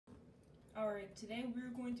Alright, today we're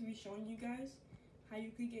going to be showing you guys how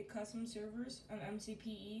you could get custom servers on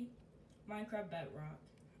MCPE Minecraft Bedrock.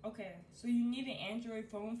 Okay, so you need an Android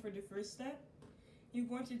phone for the first step. You're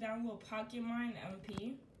going to download Pocketmine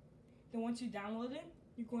MP. Then once you download it,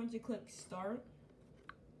 you're going to click Start.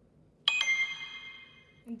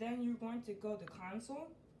 And then you're going to go to Console.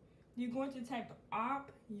 You're going to type op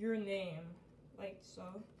your name, like so.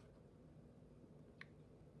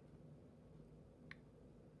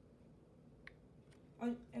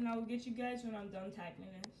 And I'll get you guys when I'm done typing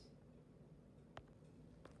this.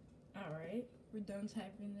 Alright, we're done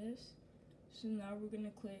typing this. So now we're gonna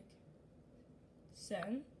click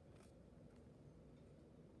send.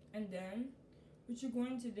 And then what you're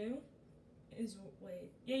going to do is wait.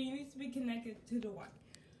 Yeah, you need to be connected to the Wi-Fi.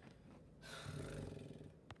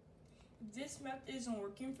 If this method isn't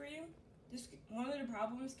working for you, one of the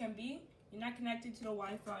problems can be you're not connected to the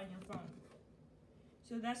Wi-Fi on your phone.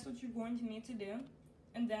 So that's what you're going to need to do.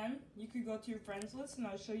 And then you could go to your friends list and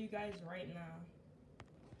I'll show you guys right now.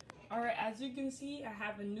 Alright, as you can see, I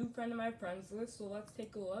have a new friend in my friends list, so let's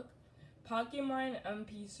take a look. Pocketmine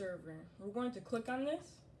MP server. We're going to click on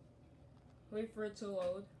this. Wait for it to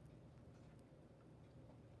load.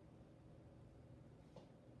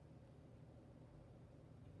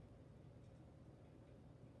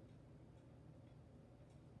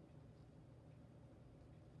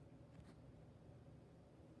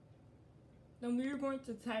 Then we're going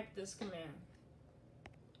to type this command.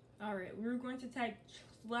 Alright, we're going to type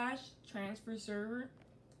 /transfer server.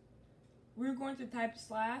 We're going to type /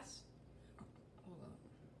 hold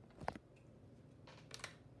up.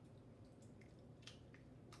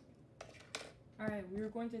 Alright, we're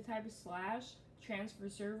going to type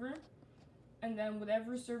 /transfer server and then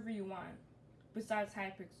whatever server you want besides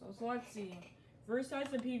Hypixel. So let's see. Versi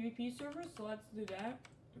is a PvP server, so let's do that.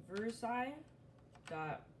 Versi.pro.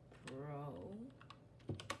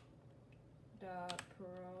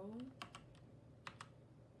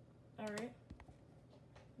 Alright.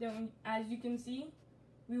 Then as you can see,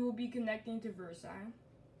 we will be connecting to Versi.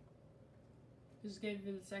 Just give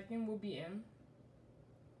it a second, we'll be in.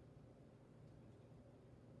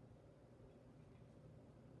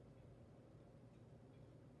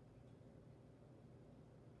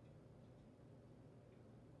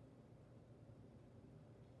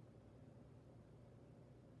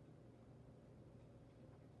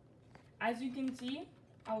 As you can see,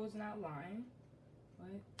 I was not lying.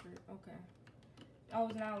 What? Okay. I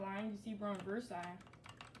was not lying. You see, we're on Versi.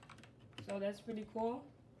 So that's pretty cool.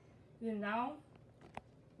 Then now,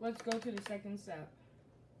 let's go to the second step.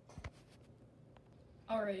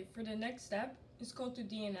 Alright, for the next step, it's called the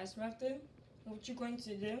DNS method. What you're going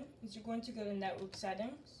to do is you're going to go to network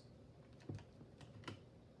settings.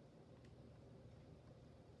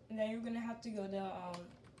 And then you're going to have to go to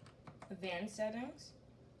advanced settings.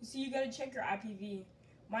 You see, you gotta check your IPv.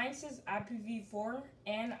 Mine says IPv4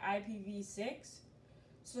 and IPv6.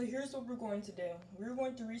 So here's what we're going to do. We're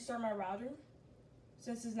going to restart my router,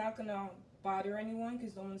 since it's not gonna bother anyone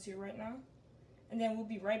because no one's here right now. And then we'll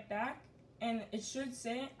be right back. And it should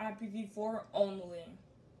say IPv4 only.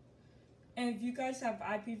 And if you guys have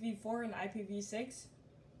IPv4 and IPv6,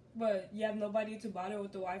 but you have nobody to bother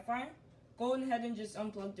with the Wi-Fi, go ahead and just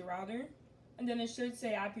unplug the router. And then it should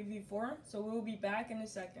say IPv4, so we'll be back in a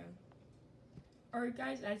second. Alright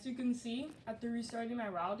guys, as you can see, after restarting my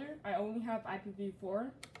router, I only have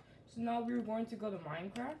IPv4. So now we're going to go to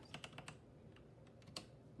Minecraft.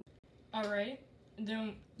 Alright, and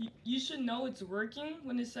then you should know it's working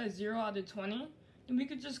when it says 0 out of 20. And we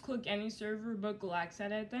could just click any server but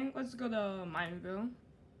Galaxite, I think. Let's go to Mineville.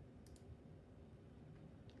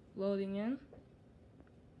 Loading in.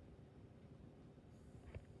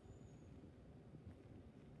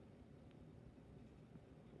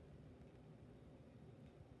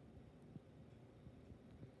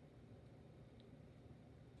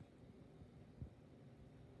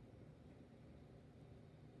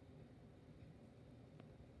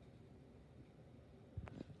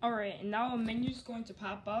 Alright, and now a menu is going to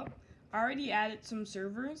pop up. I already added some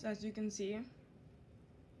servers, as you can see.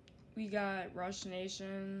 We got Rush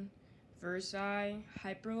Nation, Versi,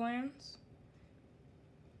 Hyperlands.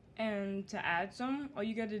 And to add some, all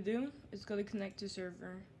you gotta do is go to connect to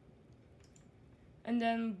server. And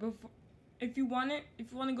then if you want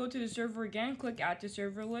to go to the server again, click add to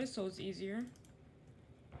server list so it's easier.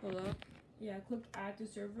 Hold up. Yeah, click add to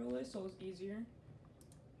server list so it's easier.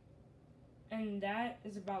 And that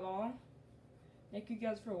is about all. Thank you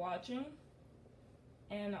guys for watching.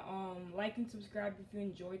 And like and subscribe if you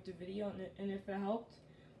enjoyed the video and if it helped.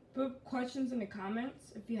 Put questions in the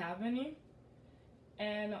comments if you have any.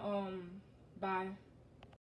 And bye.